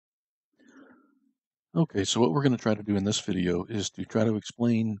Okay, so what we're going to try to do in this video is to try to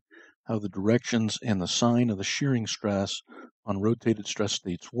explain how the directions and the sign of the shearing stress on rotated stress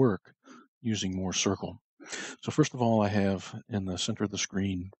states work using Mohr's circle. So first of all, I have in the center of the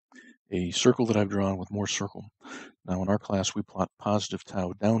screen a circle that I've drawn with Mohr's circle. Now in our class we plot positive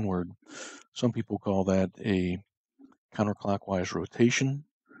tau downward. Some people call that a counterclockwise rotation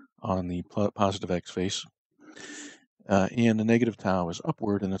on the positive x face. And the negative tau is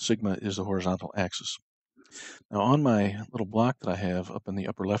upward and the sigma is the horizontal axis. Now on my little block that I have up in the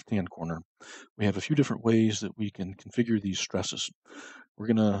upper left-hand corner, we have a few different ways that we can configure these stresses. We're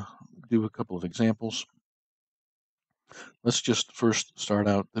going to do a couple of examples. Let's just first start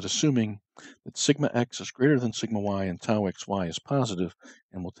out that assuming that sigma x is greater than sigma y and tau xy is positive,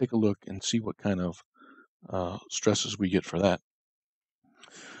 and we'll take a look and see what kind of stresses we get for that.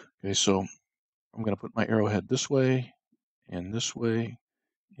 Okay, so I'm going to put my arrowhead this way, and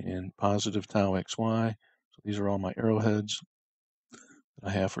positive tau xy. So these are all my arrowheads that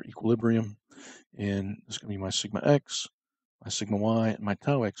I have for equilibrium. And this is going to be my sigma x, my sigma y, and my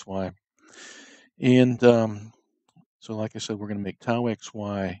tau xy. And so like I said, we're going to make tau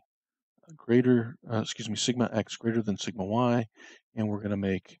xy greater, sigma x greater than sigma y, and we're going to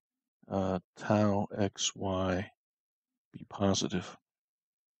make tau xy be positive.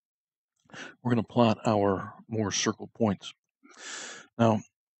 We're going to plot our Mohr circle points. Now,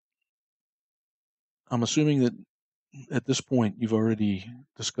 I'm assuming that at this point, you've already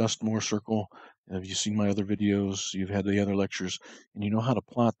discussed Mohr circle. Have you seen my other videos? You've had the other lectures, and you know how to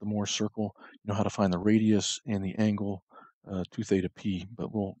plot the Mohr circle. You know how to find the radius and the angle 2 theta p,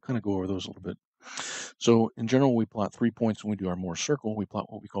 but we'll kind of go over those a little bit. So in general, we plot 3 points when we do our Mohr circle. We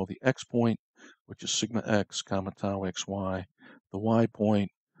plot what we call the x point, which is sigma x comma tau xy, the y point,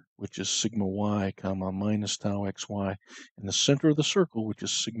 which is sigma y comma minus tau xy, and the center of the circle, which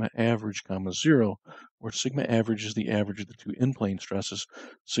is sigma average comma 0, where sigma average is the average of the two in-plane stresses,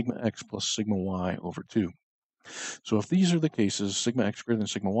 sigma x plus sigma y over 2. So if these are the cases, sigma x greater than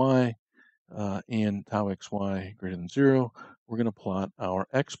sigma y and tau xy greater than 0, we're going to plot our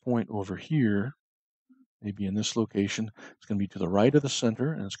x point over here, maybe in this location. It's going to be to the right of the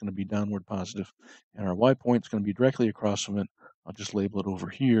center, and it's going to be downward positive. And our y point is going to be directly across from it. I'll just label it over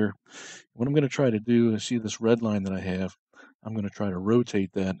here. What I'm going to try to do is see this red line that I have. I'm going to try to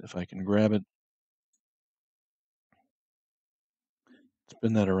rotate that if I can grab it.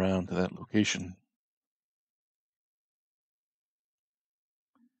 Spin that around to that location.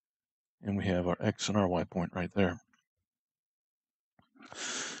 And we have our x and our y point right there.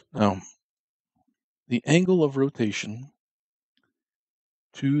 Now, the angle of rotation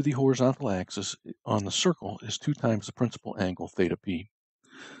to the horizontal axis on the circle is 2 times the principal angle, theta p.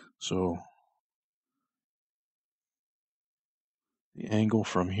 So the angle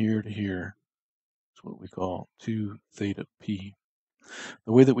from here to here is what we call 2 theta p.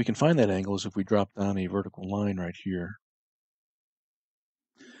 The way that we can find that angle is if we drop down a vertical line right here.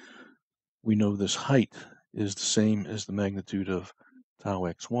 We know this height is the same as the magnitude of tau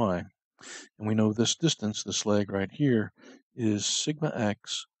xy. And we know this distance, this leg right here, is sigma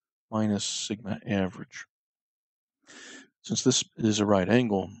x minus sigma average. Since this is a right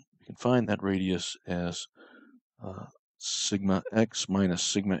angle, we can find that radius as sigma x minus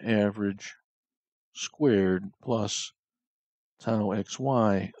sigma average squared plus tau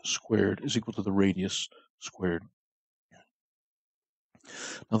xy squared is equal to the radius squared.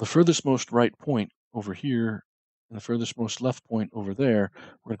 Now the furthest most right point over here and the furthest most left point over there,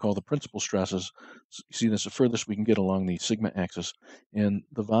 we're going to call the principal stresses. So you see that's the furthest we can get along the sigma axis. And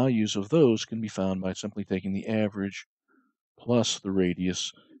the values of those can be found by simply taking the average plus the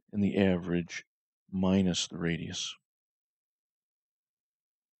radius and the average minus the radius.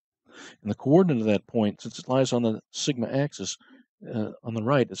 And the coordinate of that point, since it lies on the sigma axis, on the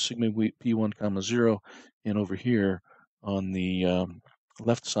right it's sigma p1 comma 0, and over here on the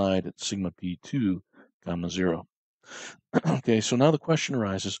left side it's sigma p2 comma 0. Okay, so now the question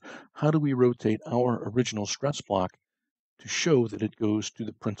arises, how do we rotate our original stress block to show that it goes to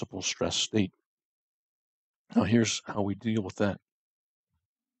the principal stress state? Now here's how we deal with that.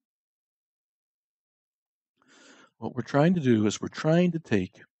 What we're trying to do is we're trying to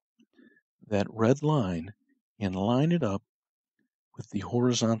take that red line and line it up with the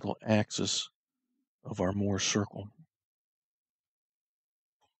horizontal axis of our Mohr circle.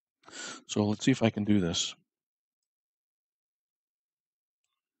 So let's see if I can do this.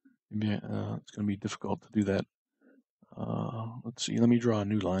 Maybe it's going to be difficult to do that. Let's see, let me draw a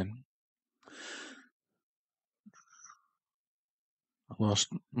new line. I lost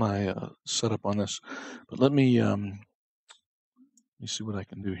my setup on this, but let me see what I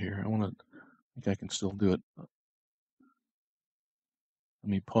can do here. I want to think I can still do it. Let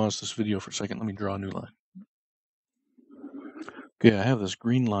me pause this video for a second. Let me draw a new line. Okay, I have this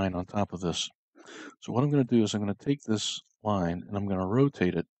green line on top of this. So what I'm going to do is I'm going to take this line and I'm going to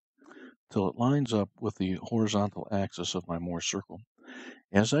rotate it till it lines up with the horizontal axis of my Mohr circle.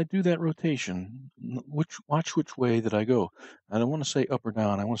 As I do that rotation, watch which way that I go. I don't want to say up or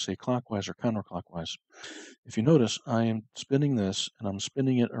down. I want to say clockwise or counterclockwise. If you notice, I am spinning this and I'm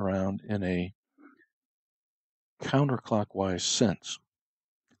spinning it around in a counterclockwise sense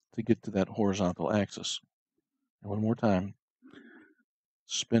to get to that horizontal axis. And one more time,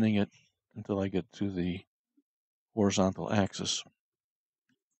 spinning it until I get to the horizontal axis.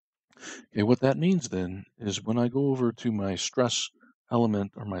 Okay, what that means then is when I go over to my stress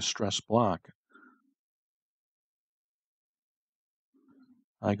element or my stress block,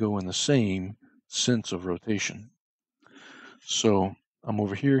 I go in the same sense of rotation. So I'm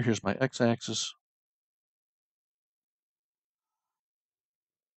over here, here's my x-axis.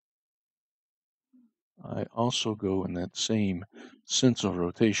 I also go in that same sense of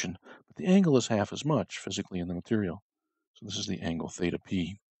rotation, but the angle is half as much physically in the material. So this is the angle theta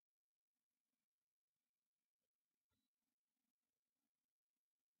p.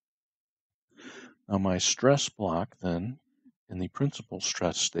 Now my stress block then, in the principal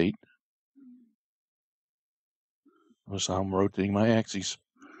stress state, notice how I'm rotating my axes.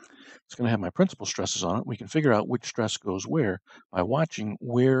 It's going to have my principal stresses on it. We can figure out which stress goes where by watching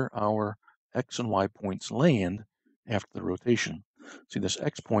where our x and y points land after the rotation. See, this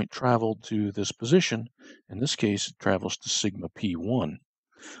x point traveled to this position. In this case, it travels to sigma p1.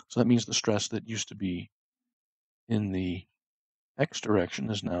 So that means the stress that used to be in the x direction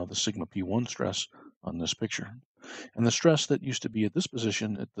is now the sigma p1 stress on this picture. And the stress that used to be at this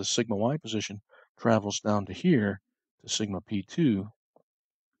position, at the sigma y position, travels down to here to sigma p2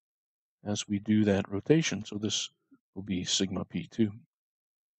 as we do that rotation. So this will be sigma p2.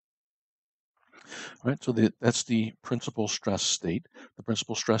 All right, so that's the principal stress state. The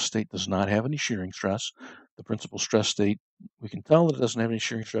principal stress state does not have any shearing stress. The principal stress state, we can tell that it doesn't have any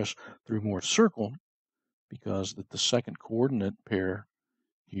shearing stress through Mohr's circle because the second coordinate pair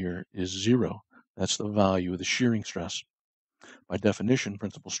here is 0. That's the value of the shearing stress. By definition,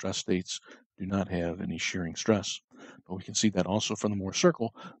 principal stress states do not have any shearing stress. But we can see that also from the Mohr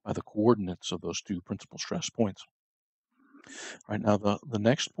circle by the coordinates of those two principal stress points. All right, now the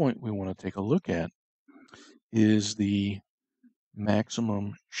next point we want to take a look at is the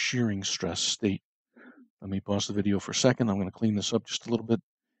maximum shearing stress state. Let me pause the video for a second. I'm going to clean this up just a little bit,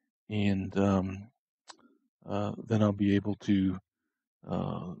 and then I'll be able to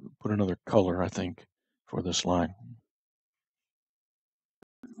put another color, I think, for this line.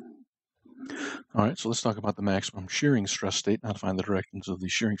 All right, so let's talk about the maximum shearing stress state, how to find the directions of the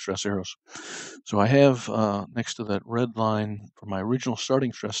shearing stress arrows. So I have next to that red line for my original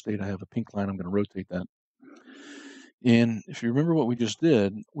starting stress state, I have a pink line. I'm going to rotate that. And if you remember what we just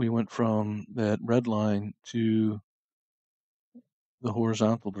did, we went from that red line to the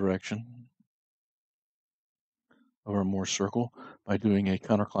horizontal direction of our Mohr circle by doing a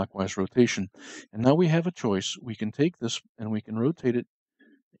counterclockwise rotation. And now we have a choice. We can take this and we can rotate it,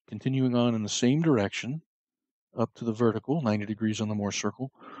 continuing on in the same direction up to the vertical, 90 degrees on the Mohr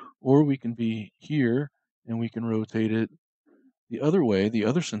circle, or we can be here and we can rotate it the other way, the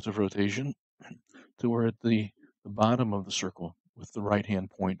other sense of rotation, to where at the bottom of the circle with the right-hand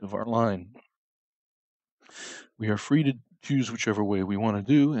point of our line. We are free to choose whichever way we want to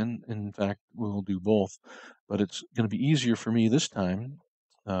do, and in fact, we'll do both. But it's going to be easier for me this time,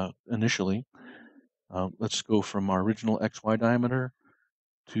 initially. Let's go from our original XY diameter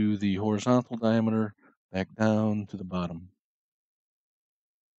to the horizontal diameter, back down to the bottom.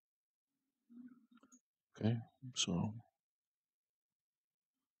 Okay, so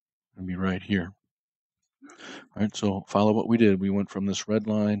going to be right here. All right, so follow what we did. We went from this red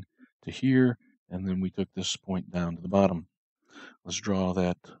line to here, and then we took this point down to the bottom. Let's draw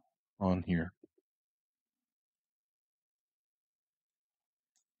that on here.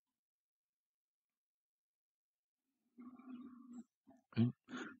 Okay,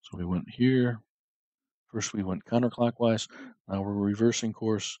 so we went here. First we went counterclockwise. Now we're reversing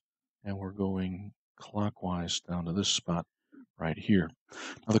course, and we're going clockwise down to this spot right here.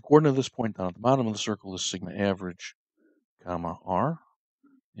 Now the coordinate of this point down at the bottom of the circle is sigma average, comma r,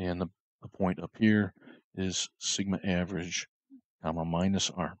 and the point up here is sigma average, comma minus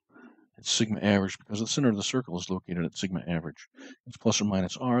r. It's sigma average because the center of the circle is located at sigma average. It's plus or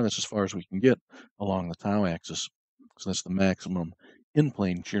minus r. That's as far as we can get along the tau axis. So that's the maximum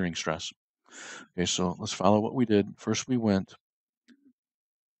in-plane shearing stress. Okay, so let's follow what we did. First we went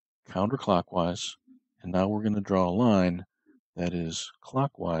counterclockwise, and now we're going to draw a line that is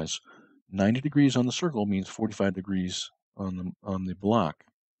clockwise. 90 degrees on the circle means 45 degrees on the block.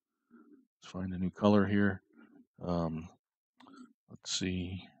 Let's find a new color here. Let's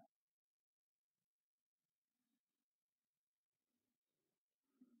see.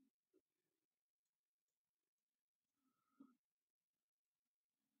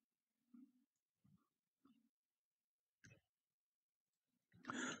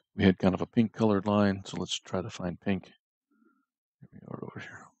 We had kind of a pink colored line, so let's try to find pink. Here we are over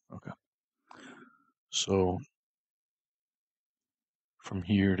here. Okay. So from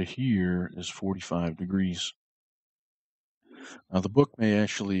here to here is 45 degrees. Now the book may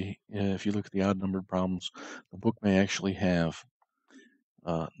actually, if you look at the odd numbered problems, the book may actually have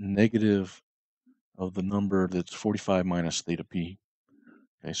negative of the number that's 45 minus theta p.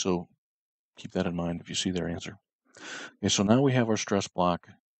 Okay, so keep that in mind if you see their answer. Okay, so now we have our stress block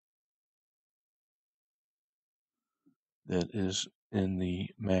that is in the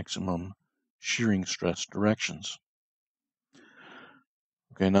maximum shearing stress directions.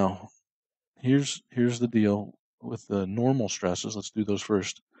 Okay, now here's the deal with the normal stresses. Let's do those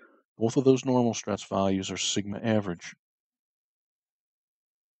first. Both of those normal stress values are sigma average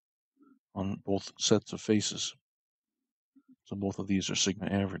on both sets of faces. So both of these are sigma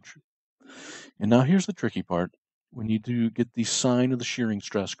average. And now here's the tricky part. We need to get the sign of the shearing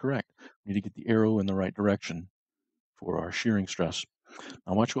stress correct. We need to get the arrow in the right direction for our shearing stress.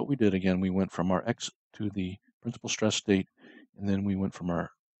 Now watch what we did again. We went from our X to the principal stress state, and then we went from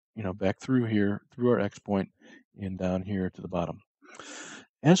our, back through here, through our X point, and down here to the bottom.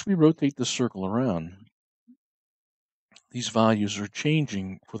 As we rotate this circle around, these values are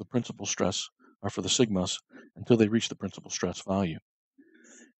changing for the principal stress, or for the sigmas, until they reach the principal stress value.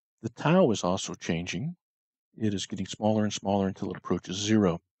 The tau is also changing. It is getting smaller and smaller until it approaches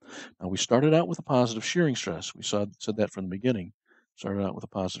 0. Now, we started out with a positive shearing stress. We said that from the beginning. Started out with a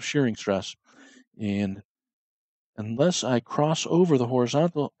positive shearing stress. And unless I cross over the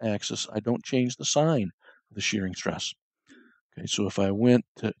horizontal axis, I don't change the sign of the shearing stress. Okay, so if I went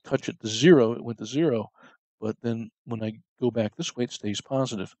to touch it to 0, it went to 0. But then when I go back this way, it stays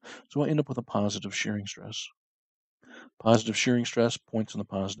positive. So I end up with a positive shearing stress. Positive shearing stress points in the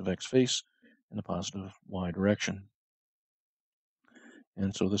positive X face in the positive Y direction.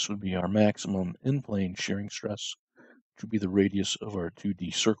 And so this would be our maximum in-plane shearing stress, which would be the radius of our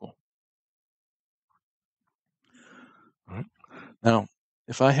 2D circle. All right. Now,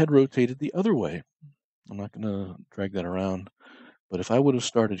 if I had rotated the other way, I'm not going to drag that around, but if I would have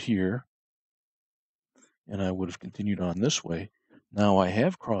started here and I would have continued on this way, now I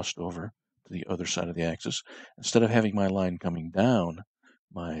have crossed over to the other side of the axis. Instead of having my line coming down,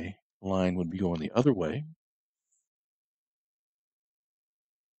 my line would be going the other way.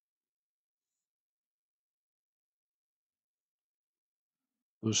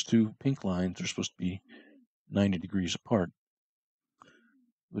 Those two pink lines are supposed to be 90 degrees apart.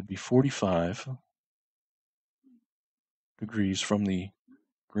 It would be 45 degrees from the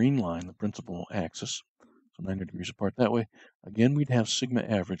green line, the principal axis, so 90 degrees apart that way. Again, we'd have sigma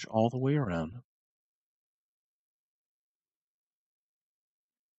average all the way around.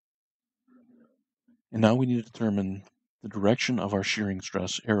 And now we need to determine the direction of our shearing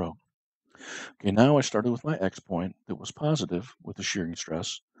stress arrow. Okay, now I started with my X point that was positive with the shearing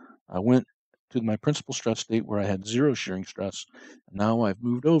stress. I went to my principal stress state where I had 0 shearing stress. And now I've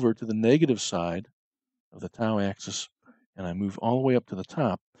moved over to the negative side of the tau axis, and I move all the way up to the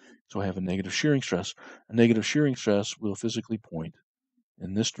top. So I have a negative shearing stress. A negative shearing stress will physically point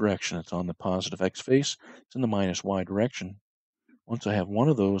in this direction. It's on the positive X face. It's in the minus Y direction. Once I have one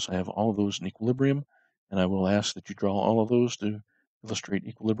of those, I have all of those in equilibrium, and I will ask that you draw all of those to illustrate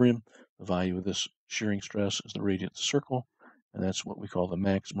equilibrium. The value of this shearing stress is the radius of the circle, and that's what we call the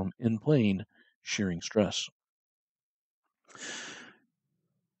maximum in-plane shearing stress.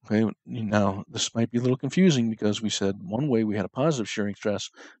 Okay, now this might be a little confusing because we said one way we had a positive shearing stress,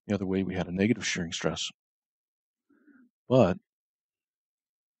 the other way we had a negative shearing stress. But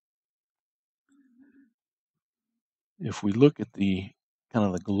if we look at the kind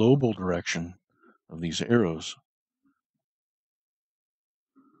of the global direction of these arrows,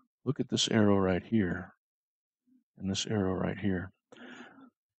 look at this arrow right here and this arrow right here.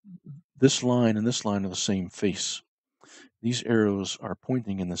 This line and this line are the same face. These arrows are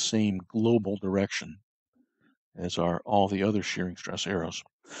pointing in the same global direction as are all the other shearing stress arrows.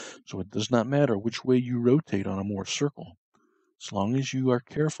 So it does not matter which way you rotate on a Mohr circle. As long as you are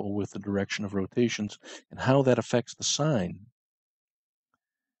careful with the direction of rotations and how that affects the sign,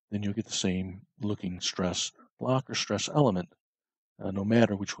 then you'll get the same looking stress block or stress element no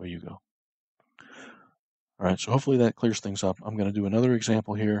matter which way you go. All right, so hopefully that clears things up. I'm going to do another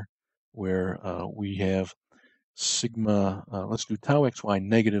example here where we have sigma, let's do tau xy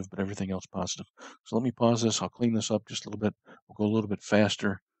negative, but everything else positive. So let me pause this. I'll clean this up just a little bit. We'll go a little bit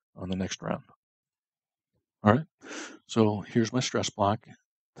faster on the next round. All right, so here's my stress block.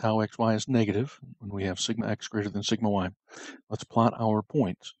 Tau xy is negative when we have sigma x greater than sigma y. Let's plot our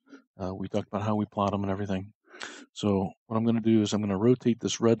points. We talked about how we plot them and everything. So what I'm going to do is I'm going to rotate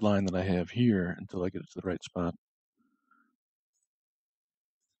this red line that I have here until I get it to the right spot.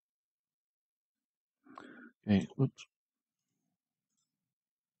 Okay, whoops.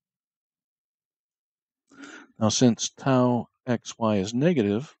 Now since tau xy is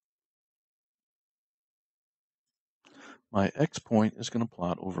negative, my x point is going to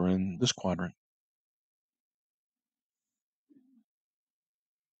plot over in this quadrant.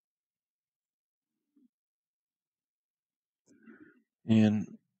 And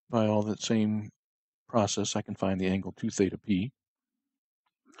by all that same process, I can find the angle 2 theta p.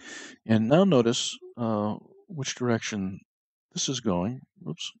 And now notice which direction this is going.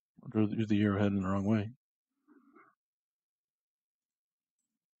 Oops, I drew the arrowhead in the wrong way.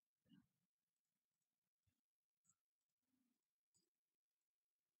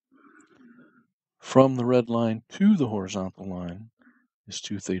 From the red line to the horizontal line is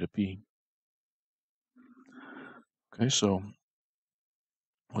 2 theta p. Okay, so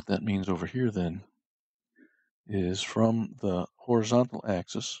what that means over here then is from the horizontal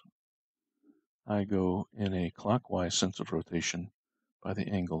axis, I go in a clockwise sense of rotation by the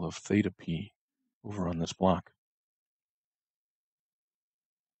angle of theta p over on this block.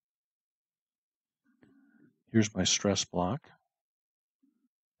 Here's my stress block.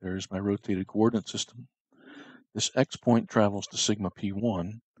 There's my rotated coordinate system. This x point travels to sigma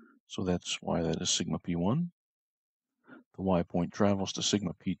p1, so that's why that is sigma p1. The y point travels to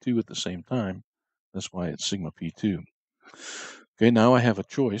sigma p2 at the same time. That's why it's sigma p2. Okay, now I have a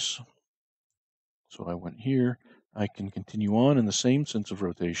choice. So I went here. I can continue on in the same sense of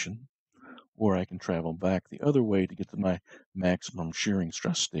rotation, or I can travel back the other way to get to my maximum shearing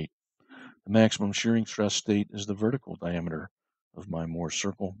stress state. The maximum shearing stress state is the vertical diameter of my Mohr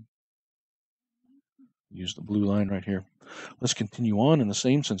circle. Use the blue line right here. Let's continue on in the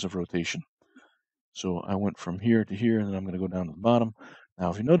same sense of rotation. So I went from here to here, and then I'm going to go down to the bottom.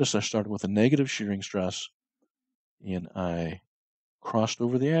 Now, if you notice, I started with a negative shearing stress, and I crossed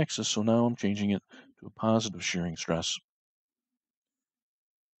over the axis, so now I'm changing it to a positive shearing stress.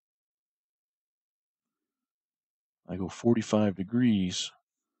 I go 45 degrees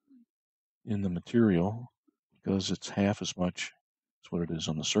in the material because it's half as much as what it is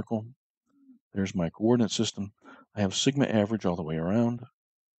on the circle. There's my coordinate system. I have sigma average all the way around.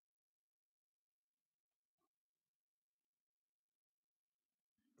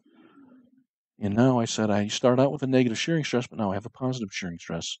 And now I said I start out with a negative shearing stress, but now I have a positive shearing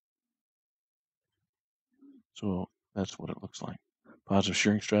stress. So that's what it looks like. Positive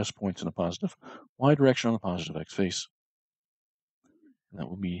shearing stress points in a positive y direction on the positive x face. And that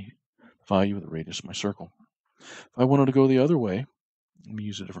will be the value of the radius of my circle. If I wanted to go the other way, let me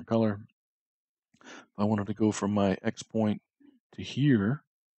use a different color. If I wanted to go from my x point to here,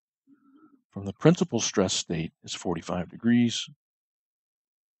 from the principal stress state is 45 degrees.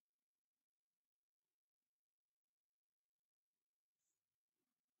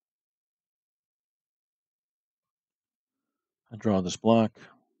 I draw this block,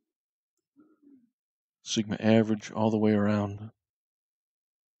 sigma average all the way around.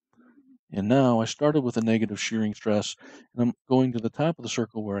 And now I started with a negative shearing stress, and I'm going to the top of the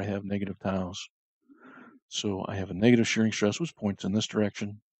circle where I have negative taus. So I have a negative shearing stress which points in this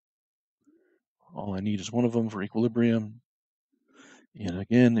direction. All I need is one of them for equilibrium. And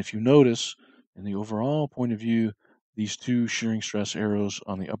again, if you notice, in the overall point of view, these two shearing stress arrows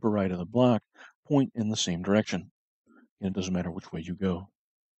on the upper right of the block point in the same direction. And it doesn't matter which way you go. All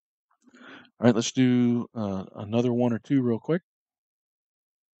right, let's do another one or two real quick.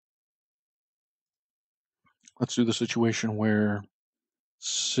 Let's do the situation where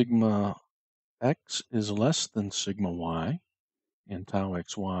sigma x is less than sigma y and tau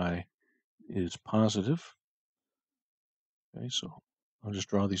xy is positive. Okay, so I'll just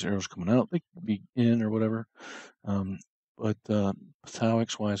draw these arrows coming out. They could be in or whatever. But tau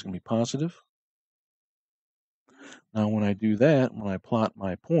xy is going to be positive. Now, when I do that, when I plot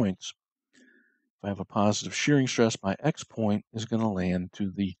my points, if I have a positive shearing stress, my x point is going to land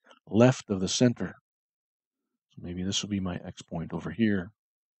to the left of the center. So maybe this will be my x point over here.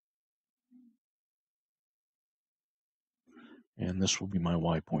 And this will be my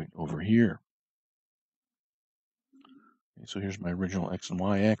y point over here. Okay, so here's my original X and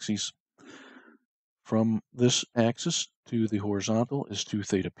Y axes. From this axis to the horizontal is 2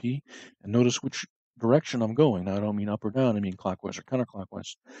 theta p. And notice which direction I'm going. Now, I don't mean up or down, I mean clockwise or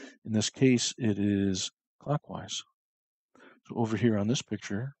counterclockwise. In this case, it is clockwise. So over here on this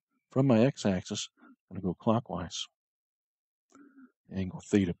picture, from my x-axis, I'm going to go clockwise, angle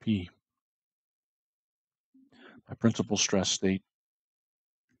theta p. My principal stress state.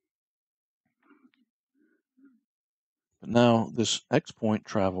 But now this x point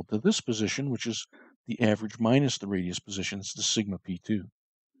traveled to this position, which is the average minus the radius position. It's the sigma p2.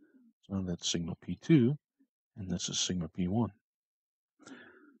 So that's sigma p2, and this is sigma p1.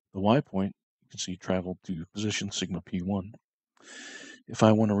 The y point, you can see, traveled to position sigma p1. If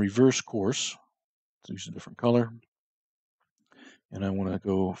I want to reverse course, let's use a different color, and I want to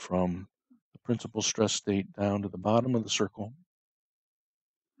go from the principal stress state down to the bottom of the circle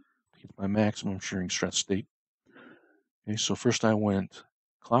to get my maximum shearing stress state. Okay, so first I went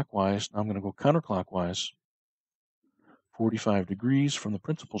clockwise. Now I'm going to go counterclockwise, 45 degrees from the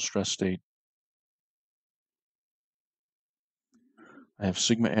principal stress state. I have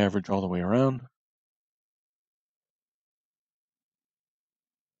sigma average all the way around.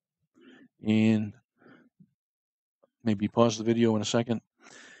 And maybe pause the video in a second,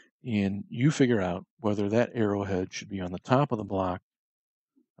 and you figure out whether that arrowhead should be on the top of the block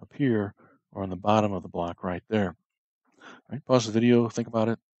up here or on the bottom of the block right there. All right, pause the video, think about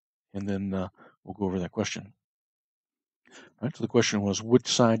it, and then we'll go over that question. All right, so the question was, which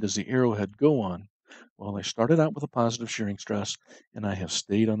side does the arrowhead go on? Well, I started out with a positive shearing stress, and I have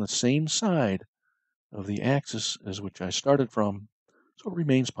stayed on the same side of the axis as which I started from, so it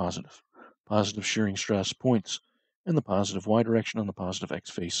remains positive. Positive shearing stress points in the positive y direction on the positive x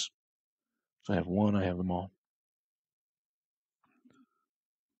face. So I have one, I have them all.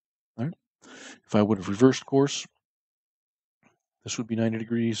 All right. If I would have reversed course, this would be 90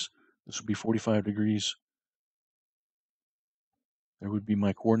 degrees, this would be 45 degrees. There would be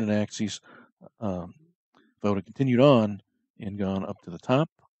my coordinate axes. If I would have continued on and gone up to the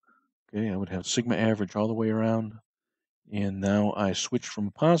top, okay, I would have sigma average all the way around. And now I switch from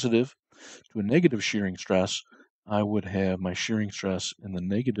a positive to a negative shearing stress. I would have my shearing stress in the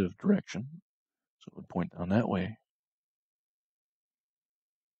negative direction. So it would point down that way.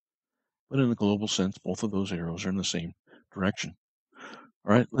 But in a global sense, both of those arrows are in the same direction.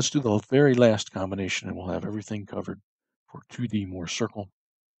 All right, let's do the very last combination and we'll have everything covered for 2D Mohr circle.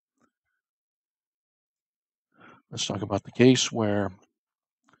 Let's talk about the case where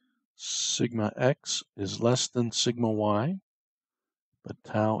sigma x is less than sigma y, but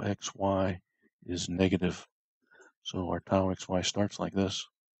tau xy is negative. So our tau xy starts like this.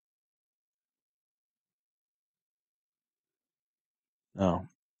 Now,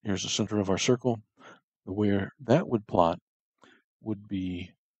 here's the center of our circle. Where that would plot would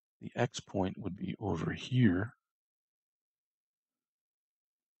be, the x point would be over here.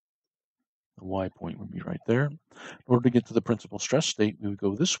 The y point would be right there. In order to get to the principal stress state, we would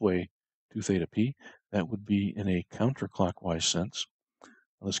go this way, 2 theta p. That would be in a counterclockwise sense.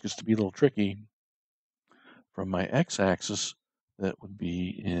 Now, this gets to be a little tricky. From my x-axis, that would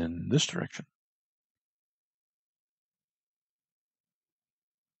be in this direction.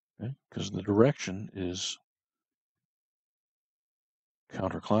 Okay, because the direction is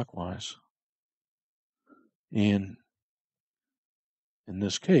counterclockwise. And in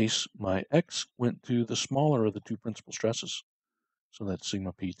this case, my x went to the smaller of the two principal stresses. So that's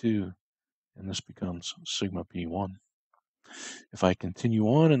sigma p2, and this becomes sigma p1. If I continue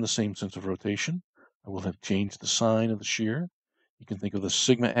on in the same sense of rotation, I will have changed the sign of the shear. You can think of the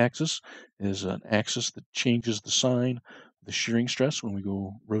sigma axis as an axis that changes the sign of the shearing stress when we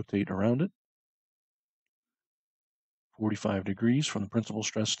go rotate around it. 45 degrees from the principal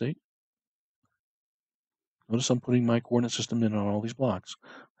stress state. Notice I'm putting my coordinate system in on all these blocks.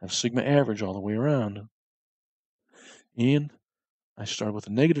 I have sigma average all the way around. And I started with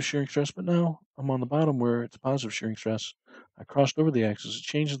a negative shearing stress, but now I'm on the bottom where it's a positive shearing stress. I crossed over the axis, it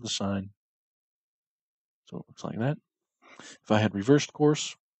changes the sign. So it looks like that. If I had reversed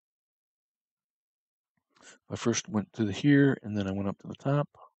course, I first went to here and then I went up to the top.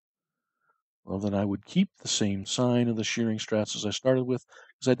 Well, then I would keep the same sign of the shearing stress as I started with,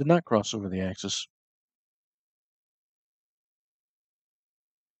 because I did not cross over the axis.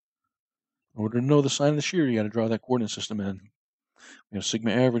 In order to know the sign of the shear, you got to draw that coordinate system in. We have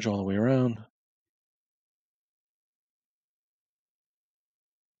sigma average all the way around.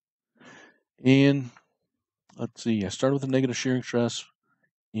 And let's see, I started with a negative shearing stress,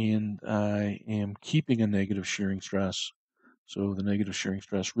 and I am keeping a negative shearing stress. So the negative shearing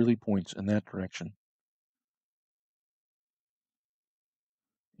stress really points in that direction.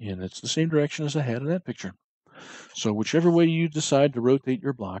 and it's the same direction as I had in that picture. So whichever way you decide to rotate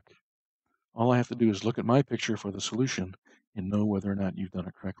your block, all I have to do is look at my picture for the solution and know whether or not you've done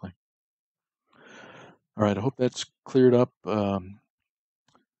it correctly. All right, I hope that's cleared up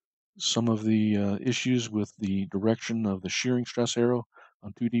some of the issues with the direction of the shearing stress arrow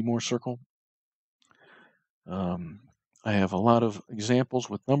on 2D Mohr circle. I have a lot of examples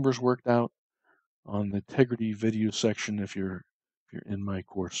with numbers worked out on the integrity video section if you're in my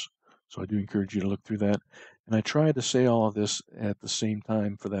course. So I do encourage you to look through that. And I try to say all of this at the same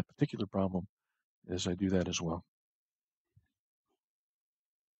time for that particular problem as I do that as well.